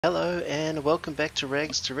Hello and welcome back to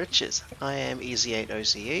Rags to Riches. I am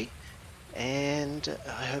Easy8OCE and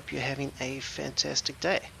I hope you're having a fantastic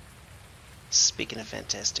day. Speaking of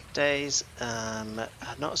fantastic days,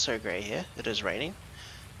 not so great here. It is raining,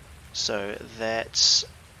 so that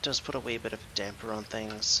does put a wee bit of a damper on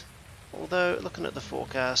things. Although looking at the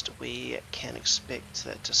forecast, we can expect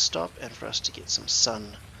that to stop and for us to get some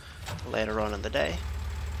sun later on in the day,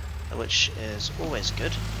 which is always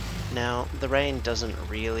good. Now, the rain doesn't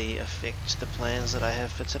really affect the plans that I have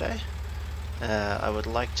for today. I would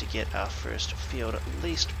like to get our first field at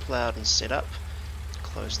least ploughed and set up.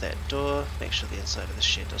 Close that door, make sure the inside of the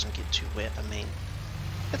shed doesn't get too wet. I mean,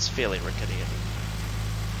 it's fairly rickety and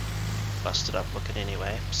busted up looking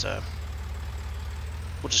anyway, so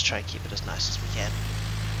we'll just try and keep it as nice as we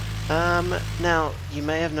can. Now, you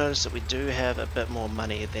may have noticed that we do have a bit more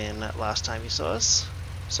money than last time you saw us.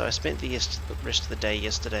 So I spent the rest of the day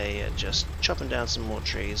yesterday just chopping down some more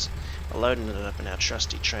trees, loading it up in our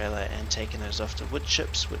trusty trailer and taking those off to wood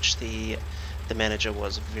chips, which the manager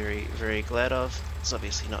was very, very glad of. There's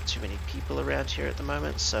obviously not too many people around here at the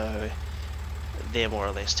moment, so they're more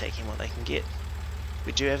or less taking what they can get.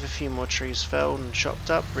 We do have a few more trees felled and chopped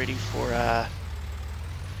up, ready for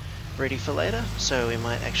later, so we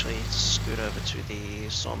might actually scoot over to the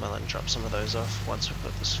sawmill and drop some of those off once we've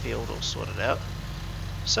got this field all sorted out.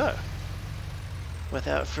 So,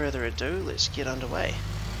 without further ado, let's get underway.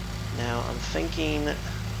 Now, I'm thinking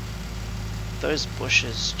those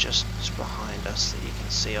bushes just behind us that you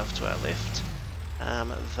can see off to our left,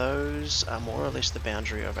 those are more or less the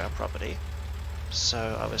boundary of our property.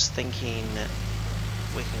 So I was thinking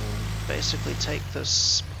we can basically take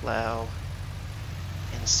this plough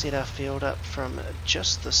and set our field up from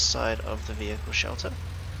just this side of the vehicle shelter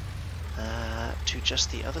to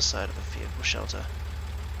just the other side of the vehicle shelter.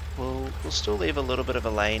 We'll still leave a little bit of a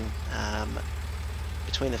lane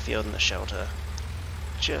between the field and the shelter,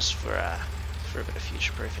 just for a bit of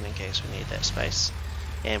future proofing in case we need that space.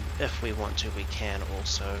 And if we want to, we can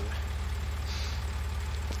also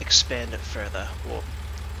expand it further, or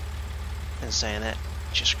in saying that,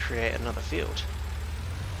 just create another field.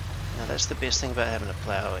 Now that's the best thing about having a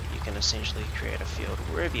plough. You can essentially create a field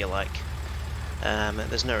wherever you like.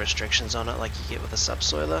 There's no restrictions on it like you get with a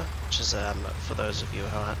subsoiler, which is, for those of you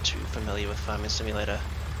who aren't too familiar with Farming Simulator,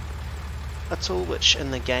 a tool which in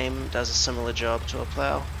the game does a similar job to a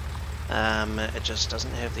plough. It just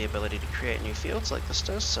doesn't have the ability to create new fields like this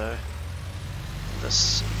does, so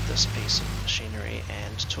this piece of machinery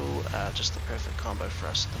and tool are just the perfect combo for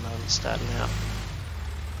us at the moment starting out.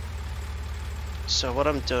 So what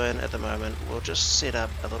I'm doing at the moment, we'll just set up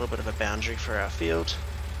a little bit of a boundary for our field.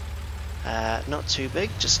 Not too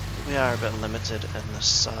big, just we are a bit limited in the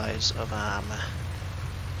size of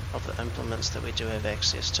the implements that we do have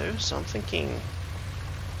access to, so I'm thinking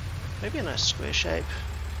maybe a nice square shape.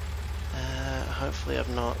 Hopefully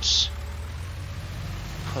I've not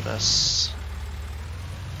put us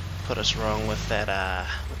wrong with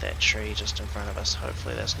that tree just in front of us.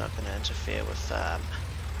 Hopefully that's not going to interfere with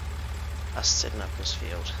us setting up this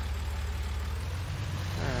field.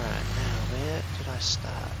 Alright, now where did I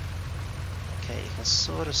start? Okay, you can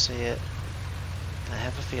sort of see it. I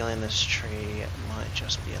have a feeling this tree might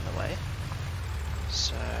just be in the way.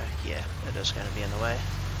 So yeah, it is going to be in the way.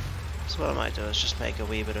 So what I might do is just make a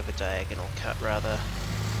wee bit of a diagonal cut rather,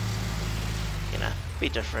 you know, be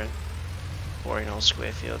different. Boring old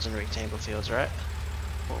square fields and rectangle fields, right?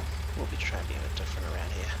 We'll be trying to be a bit different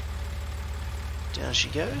around here. Down she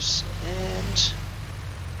goes, and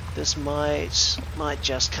this might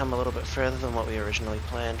just come a little bit further than what we originally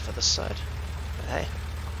planned for this side. But hey,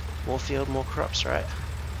 more field, more crops, right?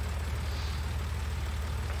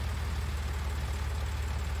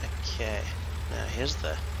 Okay, now here's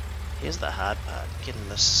the hard part, getting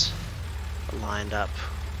this lined up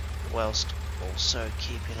whilst also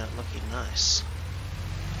keeping it looking nice.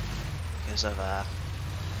 Because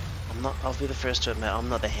I'll be the first to admit, I'm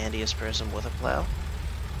not the handiest person with a plough.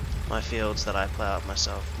 My fields that I plough up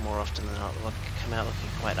myself more often than not come out looking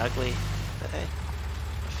quite ugly. But hey,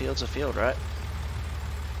 a field's a field, right?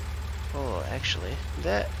 Oh, actually,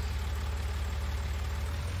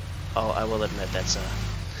 oh, I will admit that's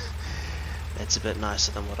a bit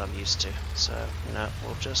nicer than what I'm used to. So, you know,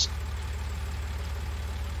 we'll just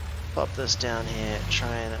pop this down here,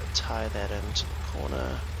 try and tie that into the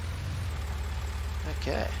corner.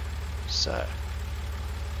 Okay, so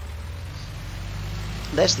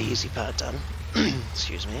that's the easy part done.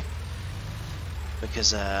 Excuse me.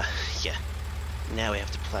 Because yeah, now we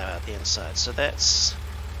have to plough out the inside. So that's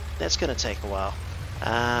going to take a while.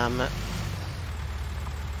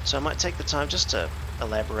 So I might take the time just to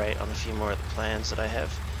elaborate on a few more of the plans that I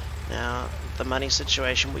have. Now, the money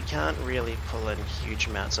situation, we can't really pull in huge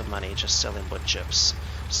amounts of money just selling wood chips,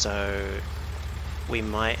 so we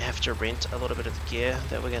might have to rent a little bit of the gear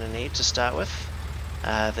that we're going to need to start with.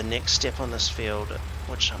 The next step on this field,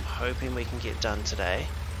 which I'm hoping we can get done today,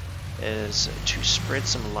 is to spread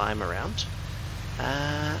some lime around.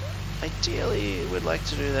 Ideally, we'd like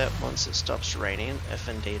to do that once it stops raining, if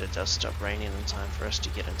indeed it does stop raining in time for us to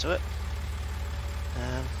get into it.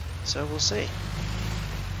 So we'll see.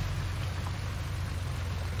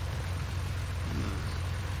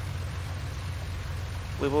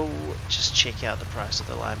 We will just check out the price of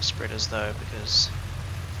the lime spreaders though, because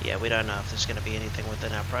yeah, we don't know if there's going to be anything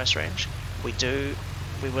within our price range.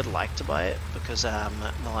 We would like to buy it because the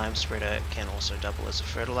lime spreader can also double as a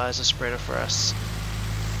fertilizer spreader for us,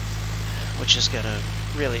 which is going to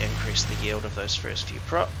really increase the yield of those first few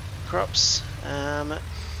crops. But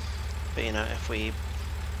you know, if we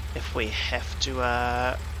have to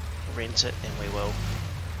rent it, then we will.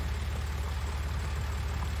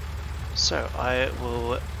 So I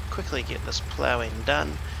will quickly get this ploughing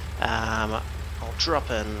done. I'll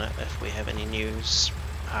drop in if we have any news,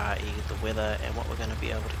 the weather and what we're going to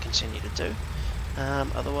be able to continue to do.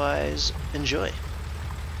 Otherwise, enjoy.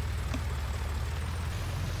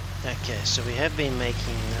 Okay, so we have been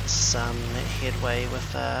making some headway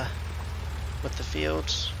with the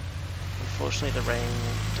field. Unfortunately, the rain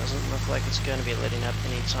doesn't look like it's going to be letting up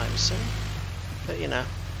anytime soon. But you know,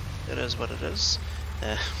 it is what it is.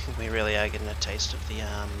 We really are getting a taste of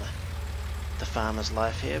the farmer's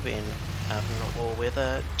life here, being out in all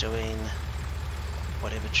weather, doing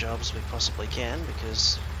whatever jobs we possibly can,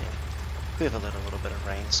 because you know, whoever let a little bit of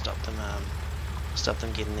rain stop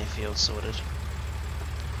them getting their field sorted.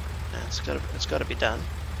 It's got to be done.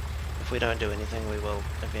 If we don't do anything, we will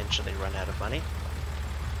eventually run out of money.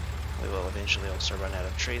 We will eventually also run out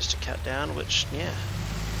of trees to cut down, which, yeah,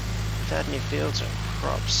 without any fields or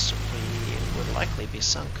crops, we would likely be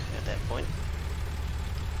sunk at that point.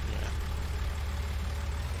 Yeah.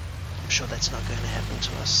 I'm sure that's not going to happen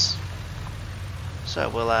to us. So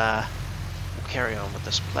we'll carry on with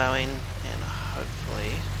this ploughing, and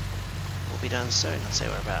hopefully we'll be done soon. I'd say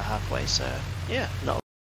we're about halfway, so yeah, not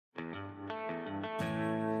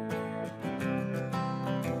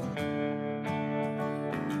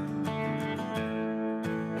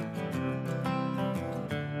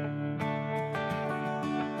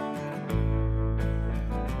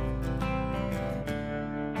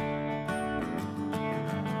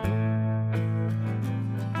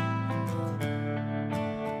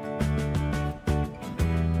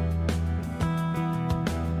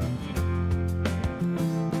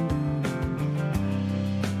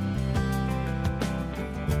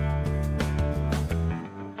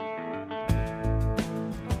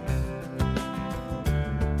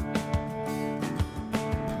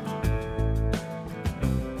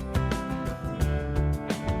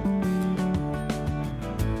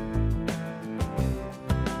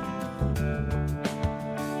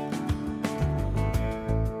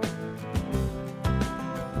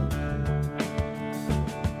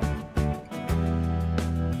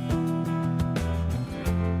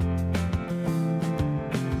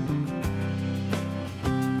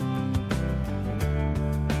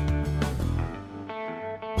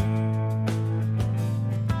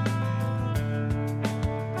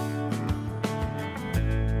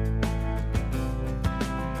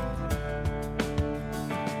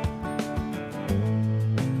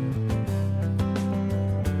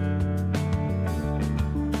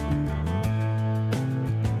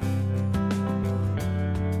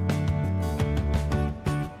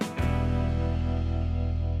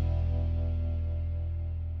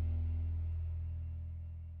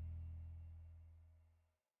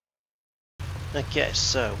Okay,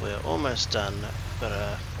 so we're almost done. We've got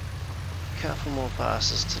a couple more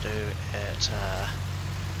passes to do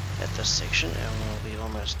at this section, and we'll be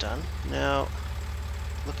almost done. Now,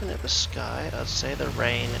 looking at the sky, I'd say the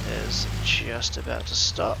rain is just about to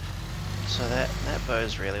stop, so that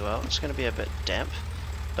bodes really well. It's going to be a bit damp,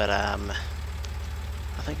 but I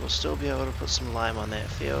think we'll still be able to put some lime on that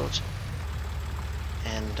field.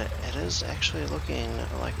 And it is actually looking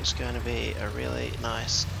like it's going to be a really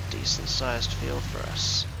nice, decent sized field for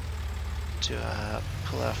us to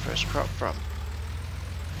pull our first crop from.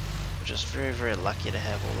 We're just very, very lucky to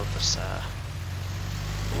have all of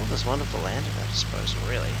this wonderful land at our disposal,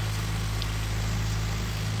 really.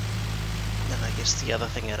 And I guess the other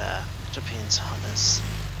thing it depends on is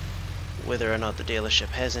whether or not the dealership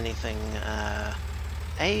has anything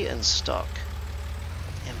A, in stock,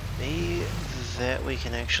 and B, that we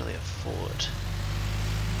can actually afford.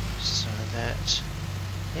 So that,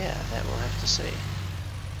 yeah, that we'll have to see.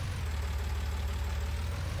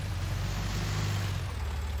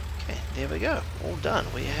 Okay, there we go. All done.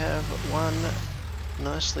 We have one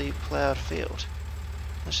nicely ploughed field.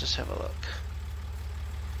 Let's just have a look.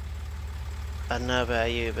 I don't know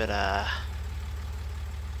about you, but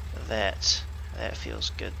that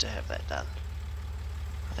feels good to have that done.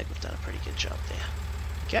 I think we've done a pretty good job there.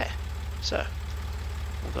 Okay, so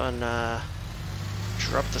we'll go and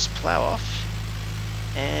drop this plough off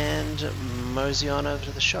and mosey on over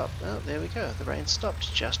to the shop. Oh, there we go. The rain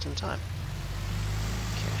stopped just in time.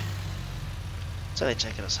 Okay, it's only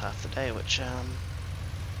taken us half the day, which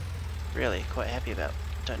really quite happy about.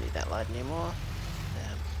 Don't need that light anymore.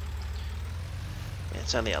 Yeah,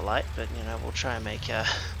 it's only a light, but you know, we'll try and make our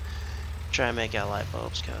light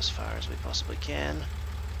bulbs go as far as we possibly can.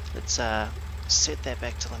 Let's set that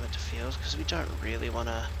back to limit to field because we don't really want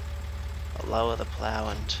to lower the plough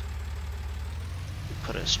and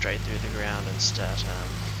put it straight through the ground and start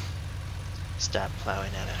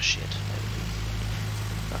ploughing out our shed. That would be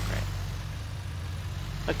not great.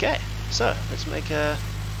 Okay, so let's make a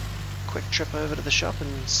quick trip over to the shop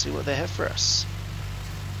and see what they have for us.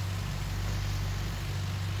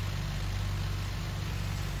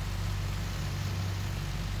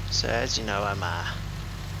 So as you know, I'm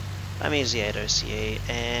Easy 8 OCE,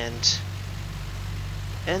 and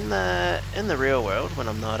in the real world, when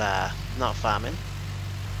I'm not farming,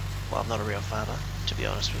 well, I'm not a real farmer, to be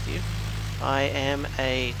honest with you. I am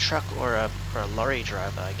a truck or a lorry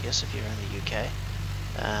driver, I guess, if you're in the UK.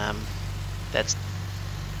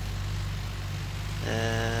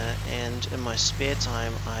 And in my spare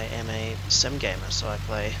time, I am a sim gamer, so I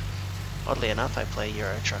play, oddly enough, I play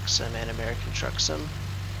Euro Truck Sim and American Truck Sim,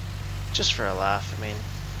 just for a laugh. I mean,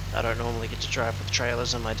 I don't normally get to drive with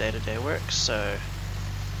trailers in my day-to-day work, so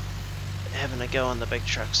having a go on the big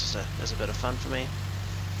trucks is a bit of fun for me.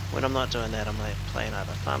 When I'm not doing that, I'm playing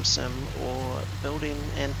either farm sim or building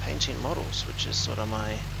and painting models, which is sort of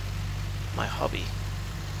my hobby.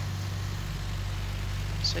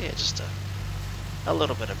 So yeah, just a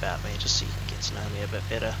little bit about me, just so you can get to know me a bit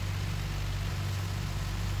better.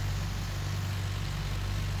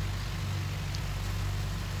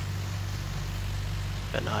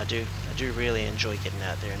 But no, I do really enjoy getting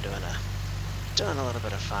out there and doing a little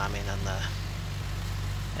bit of farming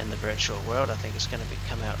in the virtual world. I think it's going to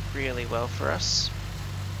come out really well for us.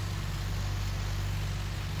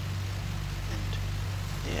 And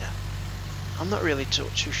yeah, I'm not really too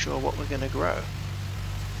sure what we're going to grow.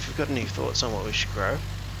 If you've got any thoughts on what we should grow,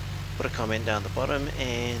 put a comment down the bottom,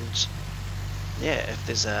 and yeah, if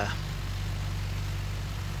there's a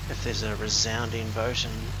resounding vote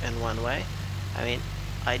in one way. I mean,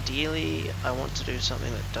 ideally I want to do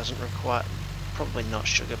something that doesn't require, probably not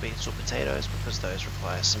sugar beets or potatoes, because those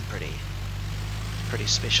require some pretty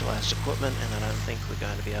specialized equipment, and I don't think we're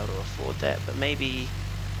going to be able to afford that. But maybe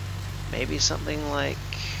something like,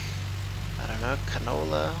 I don't know,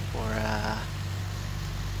 canola, or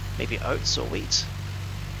maybe oats or wheat.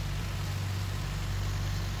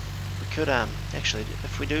 We could actually,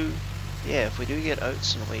 if we do get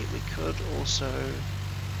oats and wheat, we could also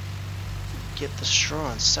get the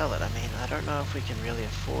straw and sell it. I mean, I don't know if we can really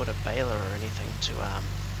afford a baler or anything to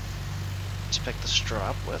pick the straw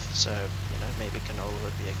up with, so you know, maybe canola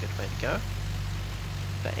would be a good way to go.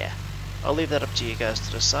 But yeah, I'll leave that up to you guys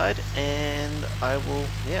to decide, and I'll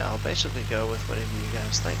basically go with whatever you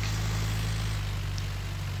guys think.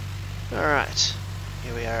 Alright,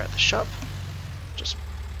 here we are at the shop. Just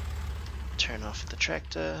turn off the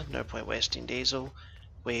tractor, no point wasting diesel.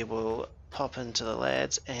 We will pop into the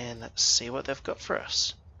lads and see what they've got for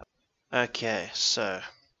us. Okay, so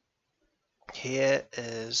here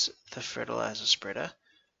is the fertilizer spreader.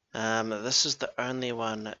 This is the only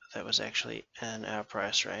one that was actually in our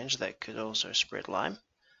price range that could also spread lime.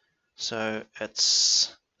 So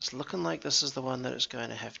it's looking like this is the one that it's going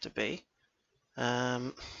to have to be.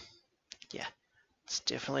 Yeah, it's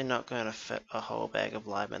definitely not going to fit a whole bag of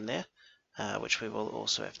lime in there, which we will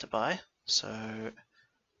also have to buy. So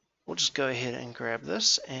we'll just go ahead and grab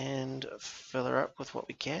this and fill her up with what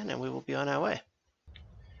we can, and we will be on our way.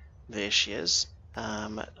 There she is.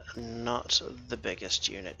 Not the biggest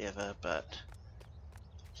unit ever, but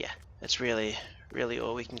yeah, it's really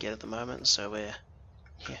all we can get at the moment, so we're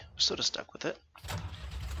sort of stuck with it.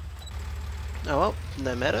 Oh well,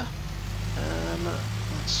 no matter.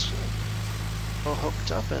 Let's all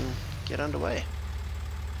hooked up and get underway.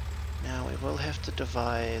 Now we will have to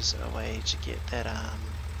devise a way to get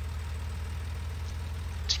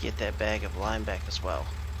that bag of lime back as well.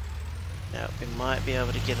 Now we might be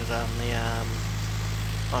able to get it on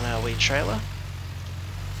our wee trailer.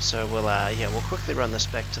 So we'll quickly run this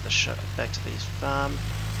back to the farm,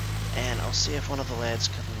 and I'll see if one of the lads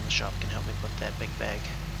in the shop can help me put that big bag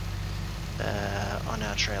on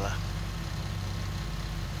our trailer.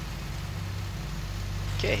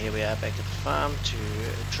 Okay, here we are back at the farm to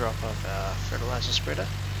drop off our fertilizer spreader.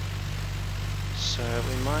 So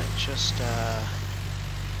we might just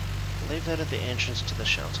leave that at the entrance to the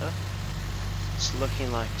shelter. It's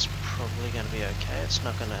looking like it's probably going to be okay. It's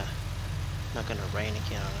not gonna rain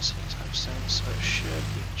again on us anytime soon, so it should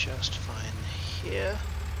be just fine here.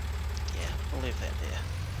 Yeah, we'll leave that there.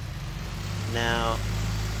 Now,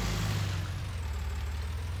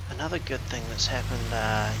 another good thing that's happened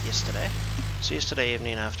yesterday. So yesterday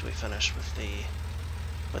evening, after we finished with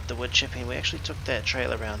the wood chipping, we actually took that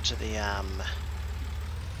trailer around to the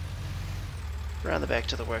around the back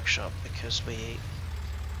to the workshop, because we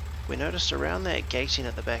noticed around that gating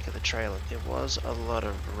at the back of the trailer there was a lot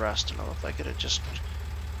of rust, and it looked like it had just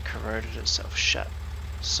corroded itself shut.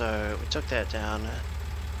 So we took that down,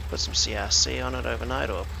 put some CRC on it overnight,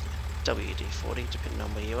 or WD-40 depending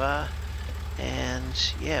on where you are,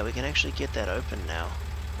 and yeah, we can actually get that open now,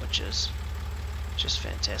 which is just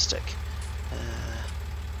fantastic.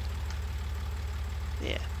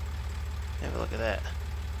 Yeah, have a look at that.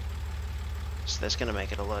 So that's going to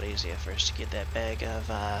make it a lot easier for us to get that bag of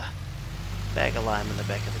lime in the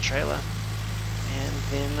back of the trailer, and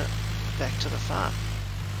then back to the farm.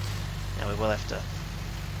 Now we will have to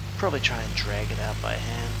probably try and drag it out by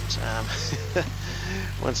hand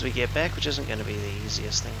once we get back, which isn't going to be the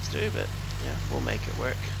easiest thing to do, but yeah, we'll make it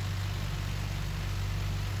work.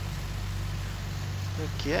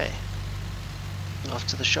 Okay, off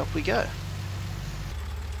to the shop we go.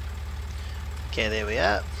 Okay, there we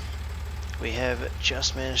are. We have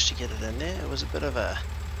just managed to get it in there. It was a bit of a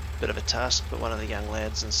task, but one of the young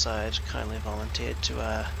lads inside kindly volunteered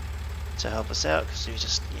to help us out, because we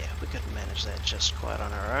couldn't manage that just quite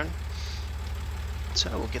on our own. So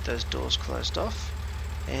we'll get those doors closed off,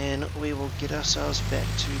 and we will get ourselves back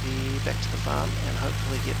to the farm and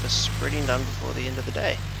hopefully get this spreading done before the end of the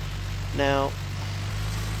day. Now,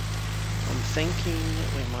 I'm thinking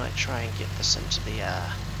we might try and get this into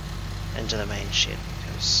the main shed,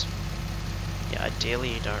 because yeah,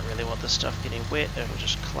 ideally you don't really want the stuff getting wet. It'll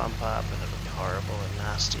just clump up and it'll be horrible and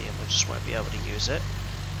nasty, and we just won't be able to use it,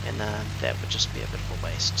 and that would just be a bit of a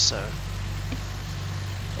waste. So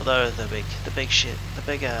although the big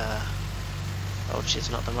old shed's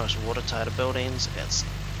not the most watertight of buildings, it's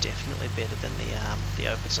definitely better than the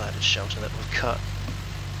open-sided shelter that we've got.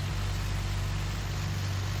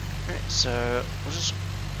 Alright, so we'll just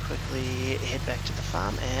quickly head back to the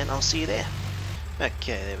farm and I'll see you there.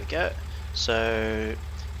 Okay, there we go. So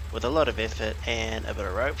with a lot of effort and a bit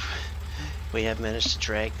of rope, we have managed to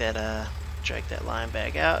drag that lime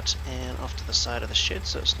bag out and off to the side of the shed,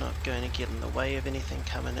 so it's not going to get in the way of anything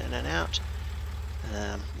coming in and out.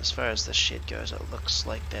 As far as the shed goes, it looks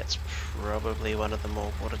like that's probably one of the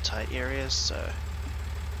more watertight areas, so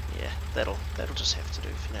yeah, that'll just have to do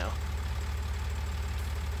for now.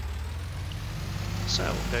 So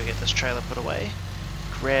we'll go get this trailer put away,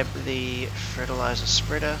 grab the fertilizer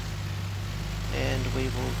spreader, and we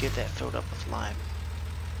will get that filled up with lime.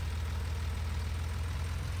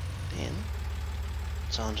 Then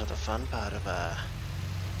it's on to the fun part of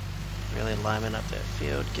really liming up that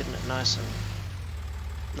field, getting it nice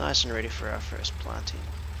and ready for our first planting.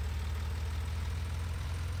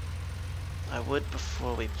 I would,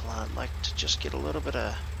 before we plant, like to just get a little bit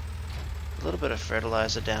of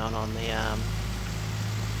fertilizer down on the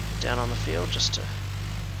field, just to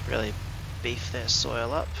really beef that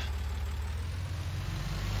soil up.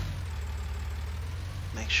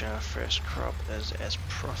 Make sure our first crop is as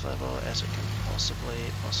profitable as it can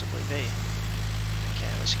possibly be.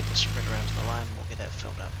 Okay, let's get this spread around to the lime. We'll get that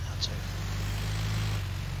filled up now too.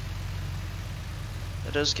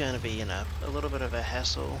 It is going to be, a little bit of a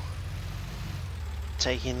hassle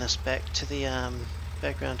taking this back to the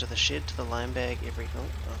back around to the shed, to the lime bag every. Oh,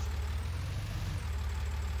 I've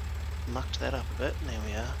mucked that up a bit. There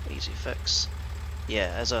we are. Easy fix.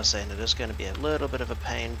 Yeah, as I was saying, it is going to be a little bit of a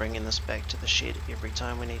pain bringing this back to the shed every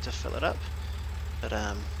time we need to fill it up. But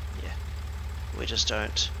yeah, we just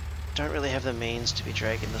don't really have the means to be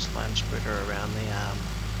dragging this lime spreader around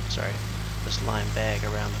this lime bag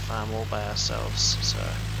around the farm all by ourselves. So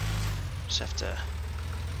just have to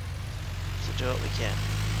do what we can.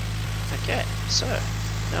 Okay, so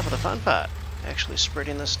now for the fun part, actually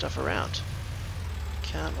spreading this stuff around.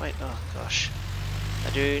 Can't wait. Oh gosh, I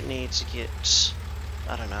do need to get,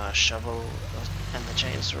 I don't know, a shovel and the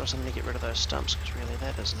chainsaw or something to get rid of those stumps, because really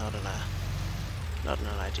that is not in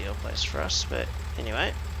an ideal place for us. But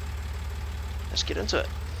anyway, let's get into it.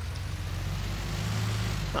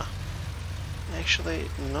 Huh. Actually,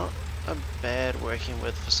 not a bad working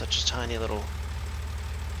with for such a tiny little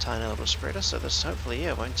tiny little spreader, so this hopefully,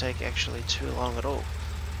 yeah, won't take actually too long at all.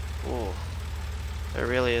 Oh, it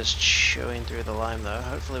really is chewing through the lime though.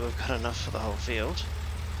 Hopefully we've got enough for the whole field.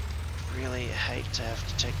 Really hate to have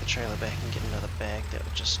to take the trailer back and get another bag. That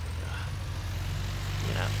would just,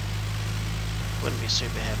 you know, wouldn't be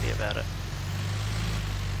super happy about it.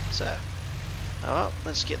 So, oh well,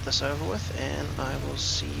 let's get this over with and I will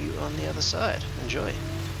see you on the other side. Enjoy.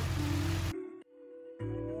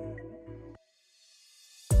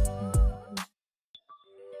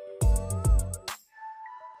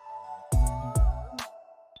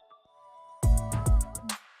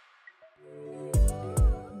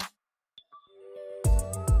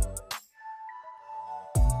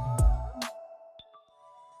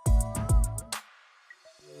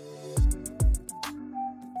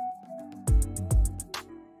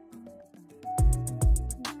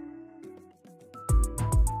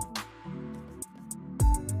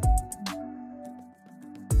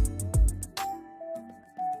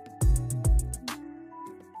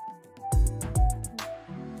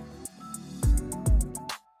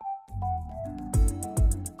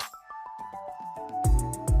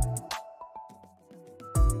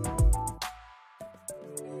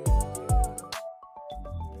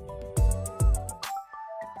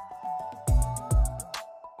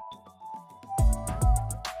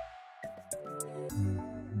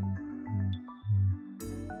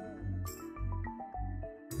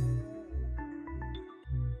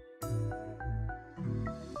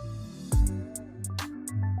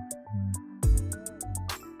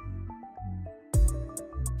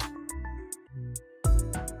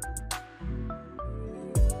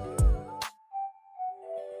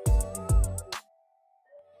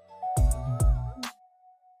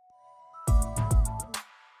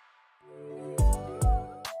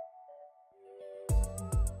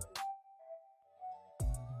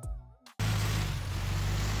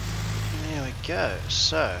 Go.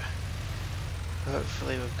 So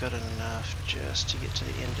hopefully we've got enough just to get to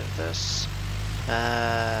the end of this.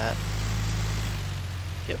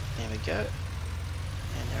 Yep, there we go.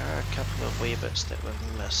 And there are a couple of wee bits that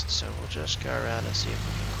we've missed, so we'll just go around and see if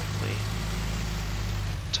we can quickly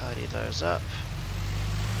tidy those up.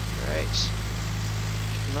 Great.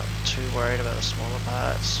 I'm not too worried about the smaller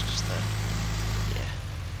parts, just that, yeah,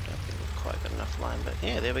 don't think we've quite got enough line, but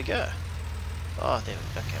yeah, there we go. Oh, there we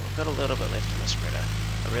go. Okay, we've got a little bit left in the spreader.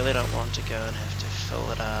 I really don't want to go and have to fill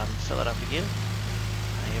it up again.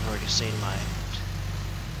 You've already seen my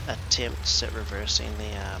attempts at reversing the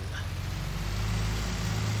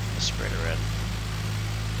spreader in.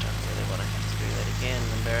 Don't really want to have to do that again,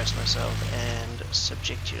 embarrass myself and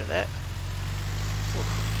subject you to that. Oof.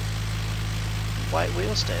 White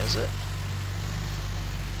wheel stay, is it?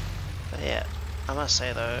 But yeah, I must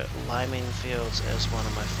say though, liming fields is one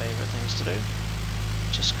of my favourite things to do.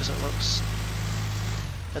 Just because it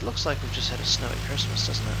looks like we've just had a snowy Christmas,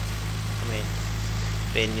 doesn't it? I mean,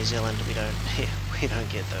 being New Zealand, we don't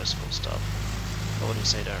get those full stop. I wouldn't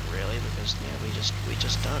say don't really, because yeah, we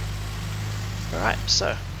just don't. All right,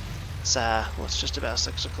 so it's just about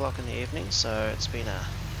 6 o'clock in the evening, so it's been a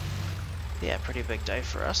pretty big day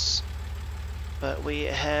for us. But we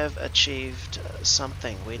have achieved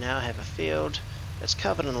something. We now have a field that's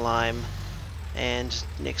covered in lime. And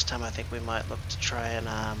next time I think we might look to try and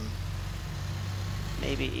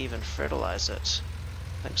maybe even fertilize it.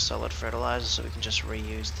 I think solid fertilizer, so we can just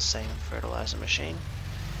reuse the same fertilizer machine.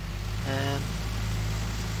 And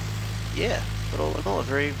yeah, but all in all, a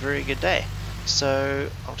very, very good day. So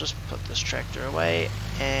I'll just put this tractor away,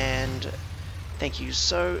 and thank you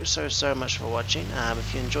so much for watching.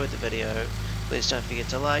 If you enjoyed the video, please don't forget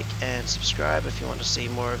to like and subscribe if you want to see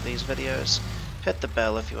more of these videos. Hit the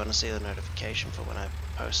bell if you want to see the notification for when I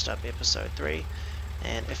post up episode 3.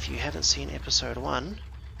 And if you haven't seen episode 1,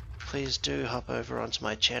 please do hop over onto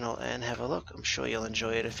my channel and have a look. I'm sure you'll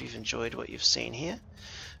enjoy it if you've enjoyed what you've seen here.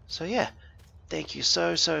 So yeah, thank you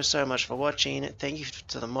so much for watching. Thank you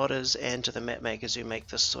to the modders and to the map makers who make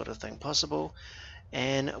this sort of thing possible.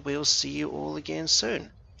 And we'll see you all again soon.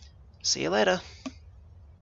 See you later.